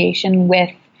 the affiliation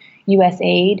with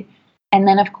USAID, and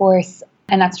then of course,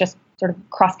 and that's just sort of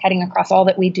cross-cutting across all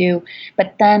that we do,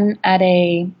 but then at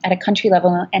a country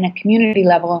level and a community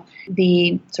level,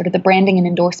 the sort of the branding and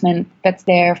endorsement that's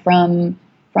there from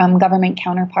government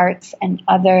counterparts and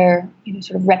other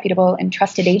sort of reputable and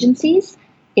trusted agencies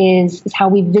is how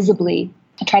we visibly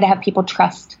try to have people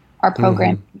trust our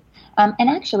program. Mm-hmm. And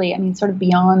actually, I mean, sort of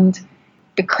beyond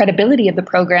the credibility of the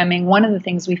programming, one of the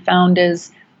things we found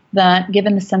is that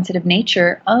given the sensitive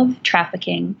nature of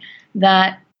trafficking,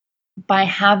 that by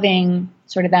having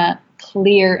sort of that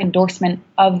clear endorsement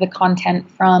of the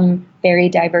content from very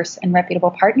diverse and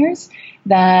reputable partners,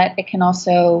 that it can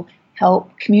also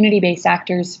help community-based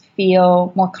actors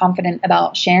feel more confident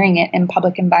about sharing it in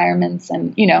public environments,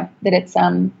 and that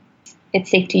it's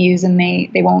safe to use and they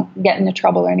won't get into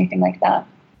trouble or anything like that.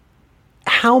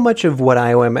 How much of what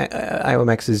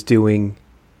IOM X is doing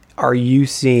are you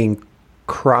seeing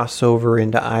crossover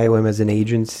into IOM as an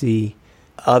agency,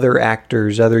 other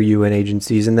actors, other UN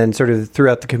agencies, and then sort of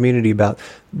throughout the community about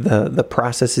the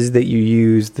processes that you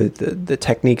use, the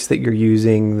techniques that you're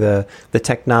using, the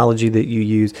technology that you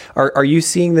use? Are you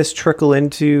seeing this trickle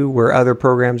into where other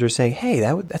programs are saying, hey,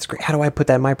 that's great, how do I put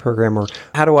that in my program, or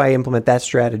how do I implement that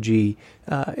strategy?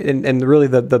 And really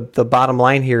the bottom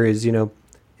line here is,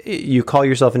 you call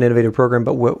yourself an innovative program,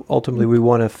 but what ultimately we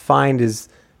want to find is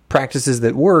practices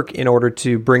that work in order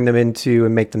to bring them into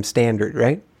and make them standard,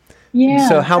 right? Yeah.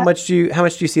 So how much do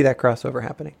you see that crossover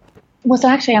happening? Well, so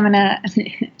actually, I'm going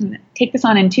to take this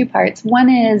on in two parts. One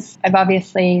is I've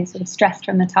obviously sort of stressed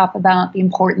from the top about the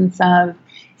importance of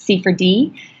C for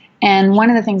D. And one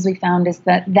of the things we found is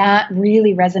that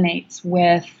really resonates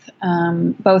with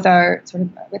both our sort of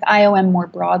with IOM more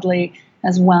broadly,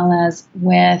 as well as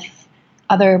with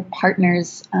other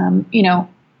partners.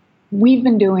 We've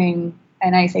been doing,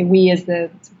 and I say we as the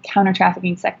counter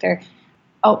trafficking sector,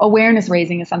 awareness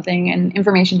raising is something and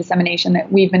information dissemination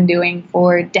that we've been doing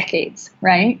for decades,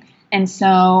 right? And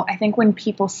so I think when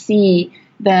people see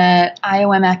that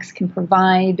IOM X can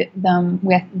provide them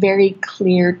with very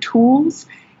clear tools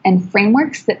and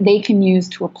frameworks that they can use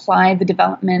to apply the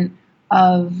development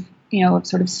of,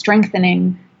 sort of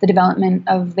strengthening the development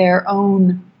of their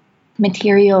own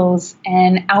materials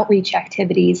and outreach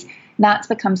activities, that's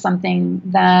become something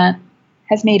that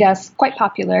has made us quite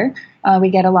popular. We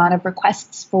get a lot of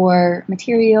requests for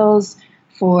materials,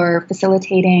 for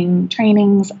facilitating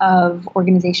trainings of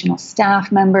organizational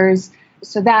staff members.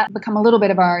 So that become a little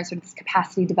bit of our sort of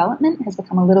capacity development, has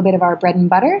become a little bit of our bread and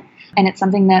butter. And it's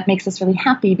something that makes us really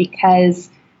happy because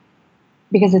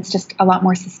it's just a lot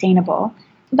more sustainable.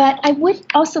 But I would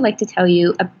also like to tell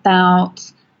you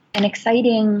about an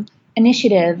exciting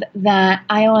initiative that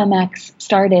IOM X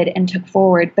started and took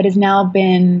forward, but has now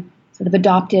been sort of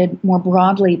adopted more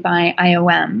broadly by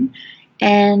IOM.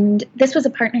 And this was a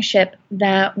partnership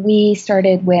that we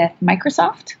started with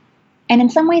Microsoft. And in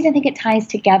some ways, I think it ties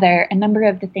together a number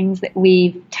of the things that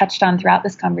we've touched on throughout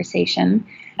this conversation,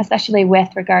 especially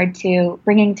with regard to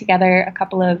bringing together a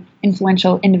couple of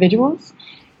influential individuals.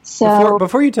 So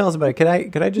before you tell us about it, could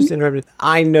I just interrupt?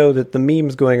 I know that the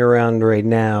memes going around right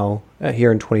now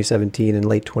here in 2017 and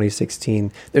late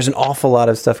 2016, there's an awful lot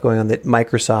of stuff going on that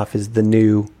Microsoft is the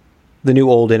new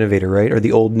old innovator, right? Or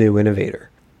the old new innovator.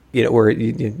 Where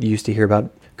you used to hear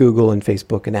about Google and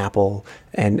Facebook and Apple,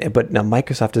 but now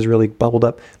Microsoft has really bubbled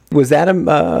up. Was that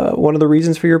one of the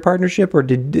reasons for your partnership, or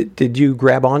did you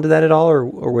grab onto that at all,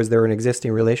 or was there an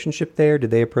existing relationship there?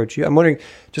 Did they approach you? I'm wondering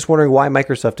why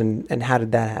Microsoft and how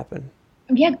did that happen?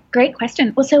 Yeah, great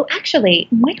question. Well, so actually,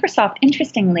 Microsoft,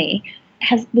 interestingly,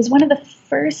 was one of the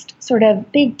first sort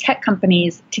of big tech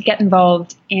companies to get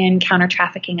involved in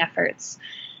counter-trafficking efforts.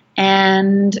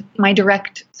 And my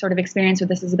direct sort of experience with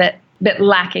this is a bit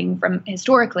lacking from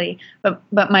historically, but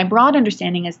my broad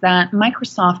understanding is that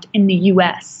Microsoft in the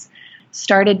US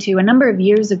started to, a number of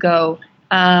years ago,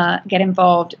 get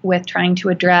involved with trying to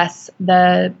address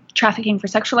the trafficking for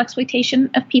sexual exploitation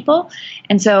of people.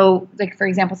 And so, like, for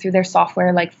example, through their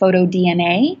software like Photo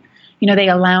DNA, they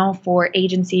allow for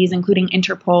agencies, including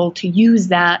Interpol, to use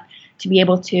that to be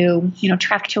able to,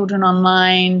 track children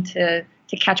online, to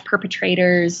catch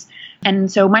perpetrators.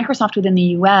 And so Microsoft within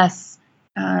the US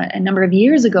a number of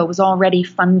years ago was already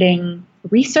funding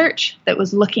research that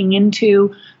was looking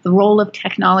into the role of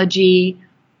technology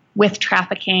with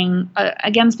trafficking,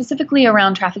 again, specifically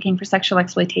around trafficking for sexual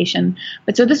exploitation.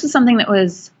 But so this was something that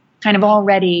was kind of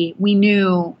already, we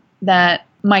knew that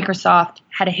Microsoft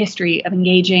had a history of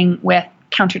engaging with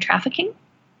counter-trafficking.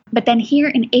 But then here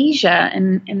in Asia,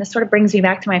 and this sort of brings me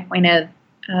back to my point of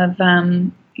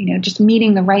just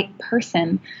meeting the right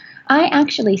person. I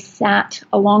actually sat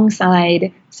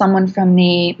alongside someone from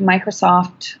the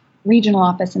Microsoft regional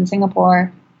office in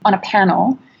Singapore on a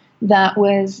panel that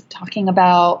was talking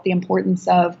about the importance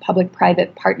of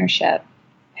public-private partnership.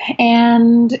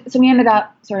 And so we ended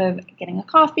up sort of getting a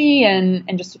coffee and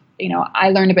just, I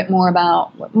learned a bit more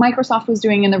about what Microsoft was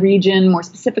doing in the region, more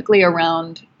specifically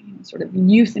around sort of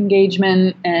youth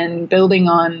engagement and building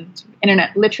on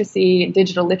internet literacy and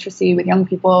digital literacy with young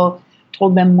people,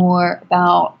 told them more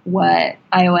about what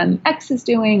IOM X is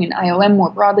doing and IOM more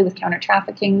broadly with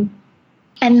counter-trafficking.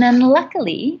 And then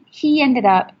luckily, he ended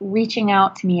up reaching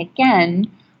out to me again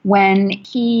when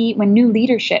new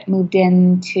leadership moved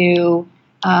into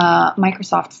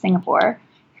Microsoft Singapore,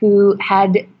 who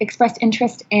had expressed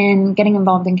interest in getting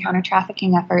involved in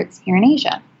counter-trafficking efforts here in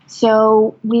Asia.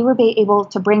 So we were able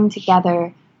to bring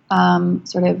together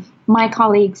sort of my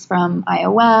colleagues from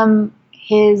IOM,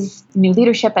 his new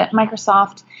leadership at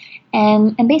Microsoft,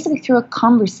 and basically through a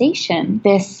conversation,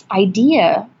 this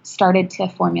idea started to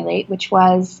formulate, which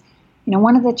was,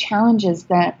 one of the challenges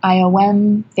that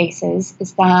IOM faces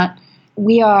is that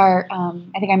we are,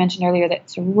 I think I mentioned earlier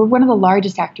that we're one of the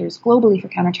largest actors globally for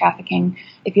counter-trafficking.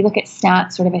 If you look at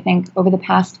stats, I think over the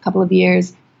past couple of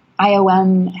years,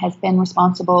 IOM has been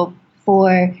responsible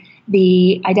for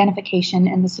the identification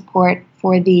and the support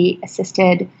for the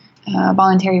assisted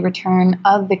voluntary return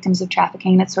of victims of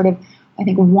trafficking. That's sort of, I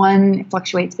think, it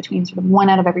fluctuates between sort of 1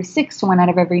 out of every 6 to 1 out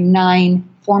of every 9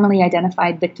 formally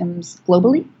identified victims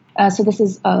globally. So this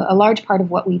is a large part of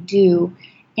what we do.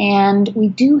 And we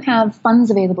do have funds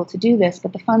available to do this,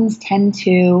 but the funds tend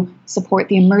to support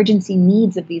the emergency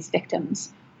needs of these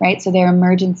victims, right? So their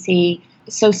emergency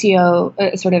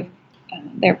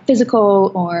their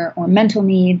physical or mental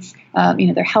needs,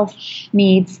 their health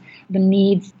needs, the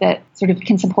needs that sort of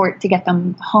can support to get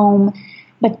them home.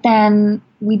 But then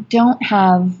we don't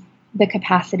have the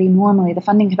capacity normally, the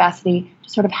funding capacity, to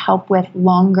sort of help with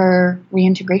longer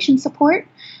reintegration support.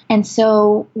 And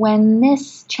so when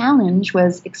this challenge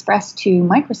was expressed to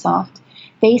Microsoft,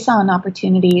 they saw an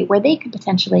opportunity where they could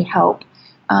potentially help.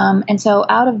 And so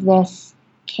out of this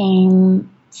came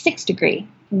 6 Degree,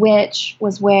 which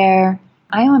was where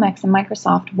IOM X and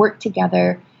Microsoft worked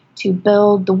together to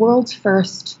build the world's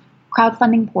first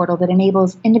crowdfunding portal that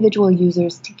enables individual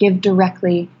users to give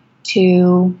directly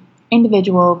to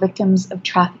individual victims of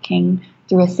trafficking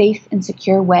through a safe and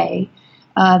secure way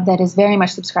that is very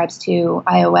much subscribes to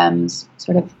IOM's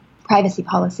sort of privacy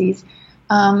policies.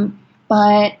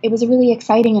 But it was a really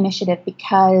exciting initiative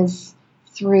because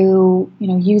through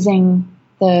using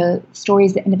the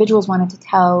stories that individuals wanted to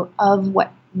tell of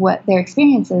what their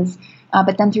experiences,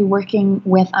 but then through working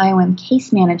with IOM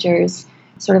case managers,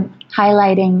 sort of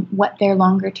highlighting what their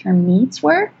longer term needs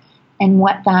were and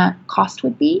what that cost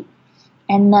would be.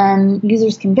 And then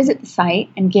users can visit the site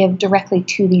and give directly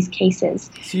to these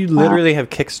cases. So you literally have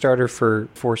Kickstarter for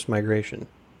forced migration.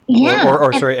 Yeah.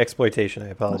 Or exploitation. I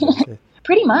apologize.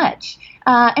 Pretty much.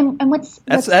 And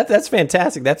that's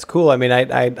fantastic. That's cool. I mean,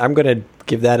 I'm going to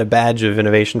give that a badge of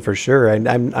innovation for sure.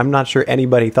 I'm not sure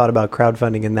anybody thought about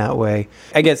crowdfunding in that way.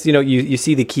 I guess, you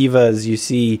see the Kivas, you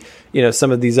see,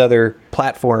 some of these other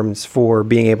platforms for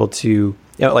being able to,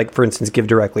 like for instance, Give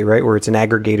Directly, right? Where it's an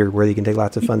aggregator where you can take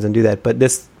lots of funds and do that. But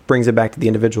this brings it back to the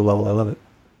individual level. I love it.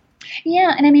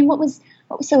 Yeah. And I mean, what was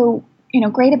so,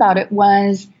 great about it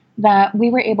was that we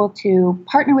were able to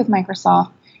partner with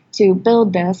Microsoft to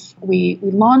build this. We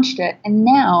launched it, and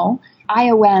now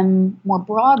IOM more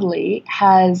broadly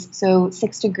has, so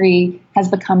 6 Degree has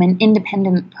become an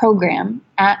independent program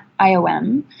at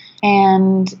IOM,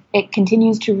 and it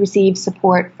continues to receive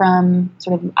support from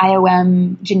sort of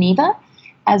IOM Geneva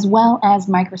as well as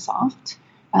Microsoft.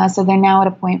 So they're now at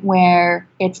a point where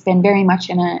it's been very much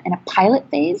in a pilot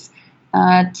phase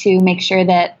to make sure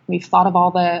that we've thought of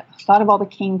all the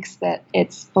kinks, that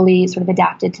it's fully sort of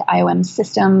adapted to IOM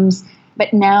systems.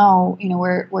 But now,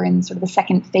 we're in sort of the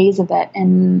second phase of it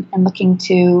and looking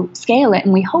to scale it.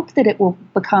 And we hope that it will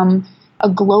become a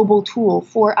global tool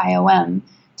for IOM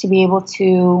to be able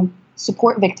to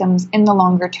support victims in the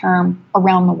longer term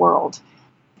around the world.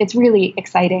 It's really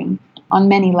exciting on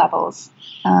many levels.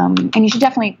 And you should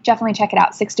definitely check it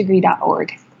out,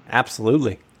 6degree.org.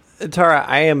 Absolutely. Tara,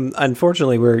 I am,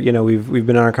 unfortunately, we've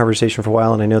been on our conversation for a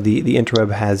while, and I know the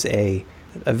interweb has a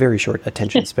very short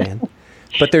attention span.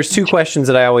 But there's 2 questions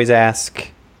that I always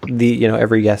ask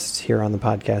every guest here on the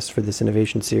podcast for this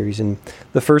innovation series. And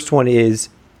the first one is,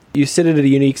 you sit at a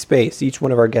unique space. Each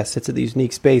one of our guests sits at the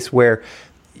unique space where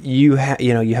you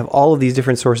have all of these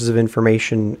different sources of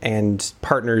information and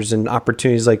partners and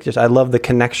opportunities. I love the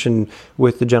connection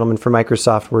with the gentleman from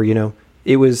Microsoft where,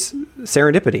 it was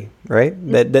serendipity, right?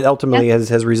 That ultimately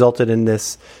has resulted in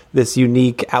this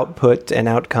unique output and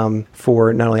outcome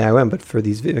for not only IOM, but for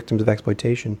these victims of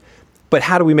exploitation. But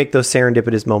how do we make those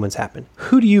serendipitous moments happen?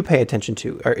 Who do you pay attention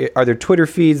to? Are there Twitter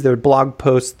feeds, there blog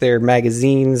posts, there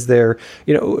magazines,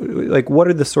 what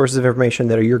are the sources of information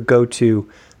that are your go-to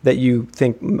that you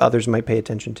think others might pay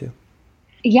attention to?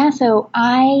 Yeah, so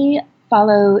I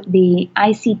follow the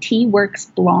ICT Works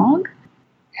blog.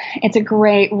 It's a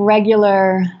great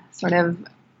regular sort of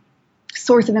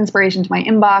source of inspiration to my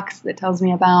inbox that tells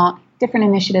me about different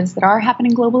initiatives that are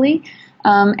happening globally.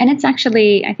 And it's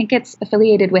actually, I think it's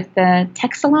affiliated with the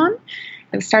Tech Salon.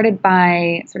 It was started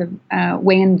by sort of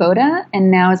Wei and Voda, and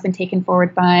now has been taken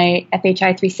forward by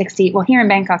FHI 360. Well, here in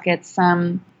Bangkok, it's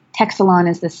Tech Salon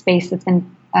is the space that's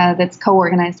been that's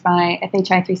co-organized by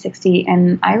FHI 360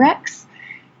 and IREX.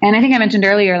 And I think I mentioned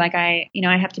earlier,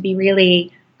 I have to be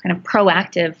really kind of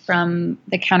proactive from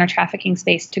the counter-trafficking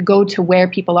space to go to where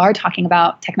people are talking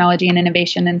about technology and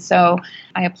innovation. And so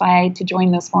I applied to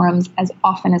join those forums as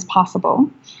often as possible.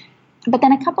 But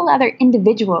then a couple other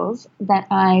individuals that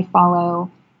I follow.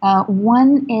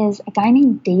 One is a guy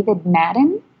named David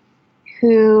Madden,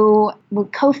 who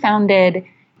co-founded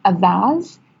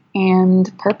Avaz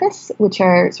and Purpose, which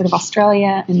are sort of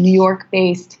Australia and New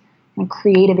York-based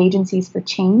creative agencies for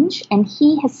change. And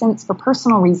he has since, for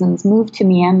personal reasons, moved to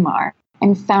Myanmar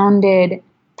and founded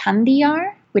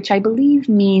Tandiyar, which I believe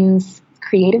means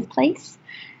creative place.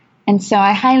 And so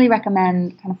I highly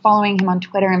recommend kind of following him on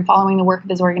Twitter and following the work of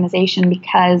his organization,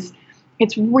 because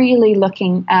It's really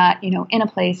looking at, in a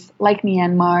place like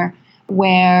Myanmar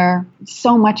where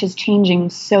so much is changing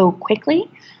so quickly,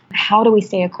 how do we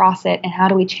stay across it and how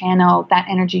do we channel that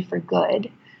energy for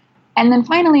good? And then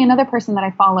finally, another person that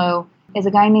I follow is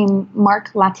a guy named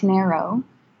Mark Latinero,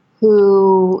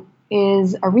 who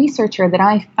is a researcher that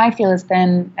I feel has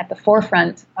been at the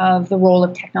forefront of the role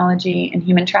of technology in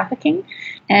human trafficking.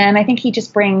 And I think he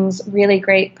just brings really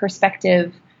great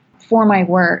perspective for my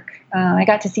work. I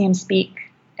got to see him speak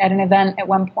at an event at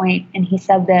one point, and he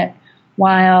said that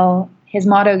while his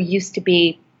motto used to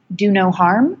be do no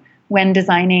harm when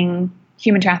designing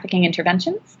human trafficking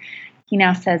interventions, he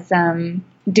now says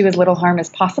do as little harm as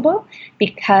possible,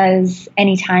 because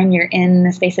anytime you're in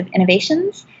the space of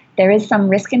innovations, there is some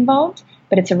risk involved,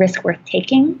 but it's a risk worth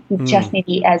taking. You just need to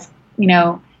be as,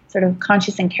 sort of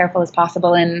conscious and careful as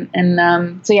possible.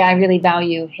 So I really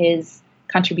value his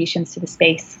contributions to the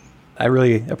space. I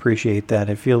really appreciate that.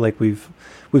 I feel like we've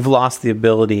lost the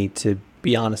ability to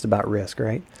be honest about risk,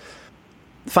 right?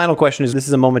 The final question is, this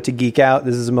is a moment to geek out.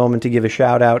 This is a moment to give a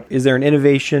shout out. Is there an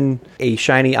innovation, a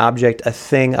shiny object, a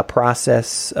thing, a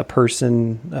process, a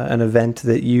person, an event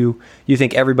that you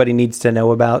think everybody needs to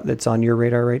know about that's on your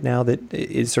radar right now that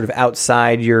is sort of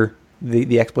outside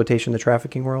the exploitation, the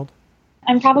trafficking world?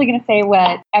 I'm probably going to say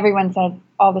what everyone says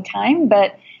all the time,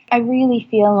 but I really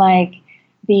feel like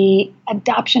the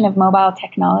adoption of mobile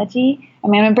technology,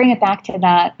 I'm going to bring it back to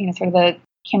that, sort of the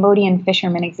Cambodian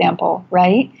fisherman example,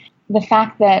 right? The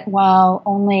fact that while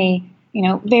only,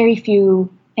 very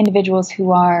few individuals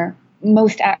who are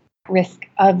most at risk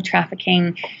of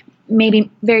trafficking,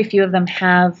 maybe very few of them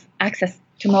have access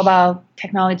to mobile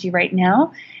technology right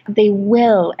now, they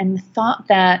will. And the thought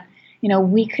that,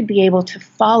 we could be able to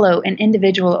follow an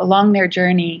individual along their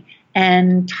journey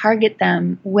and target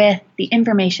them with the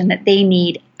information that they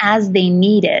need as they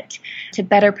need it to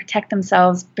better protect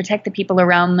themselves, protect the people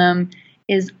around them,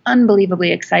 is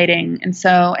unbelievably exciting. And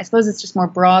so I suppose it's just more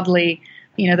broadly,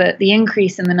 the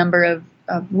increase in the number of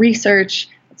research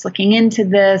that's looking into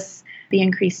this, the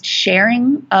increased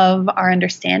sharing of our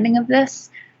understanding of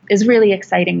this is really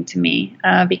exciting to me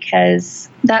because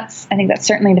I think that's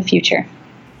certainly the future.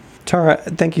 Tara,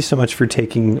 thank you so much for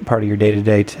taking part of your day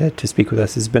today to speak with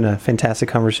us. It's been a fantastic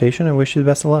conversation. I wish you the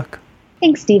best of luck.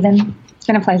 Thanks, Stephen. It's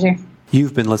been a pleasure.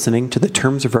 You've been listening to the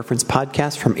Terms of Reference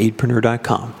podcast from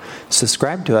aidpreneur.com.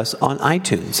 Subscribe to us on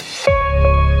iTunes.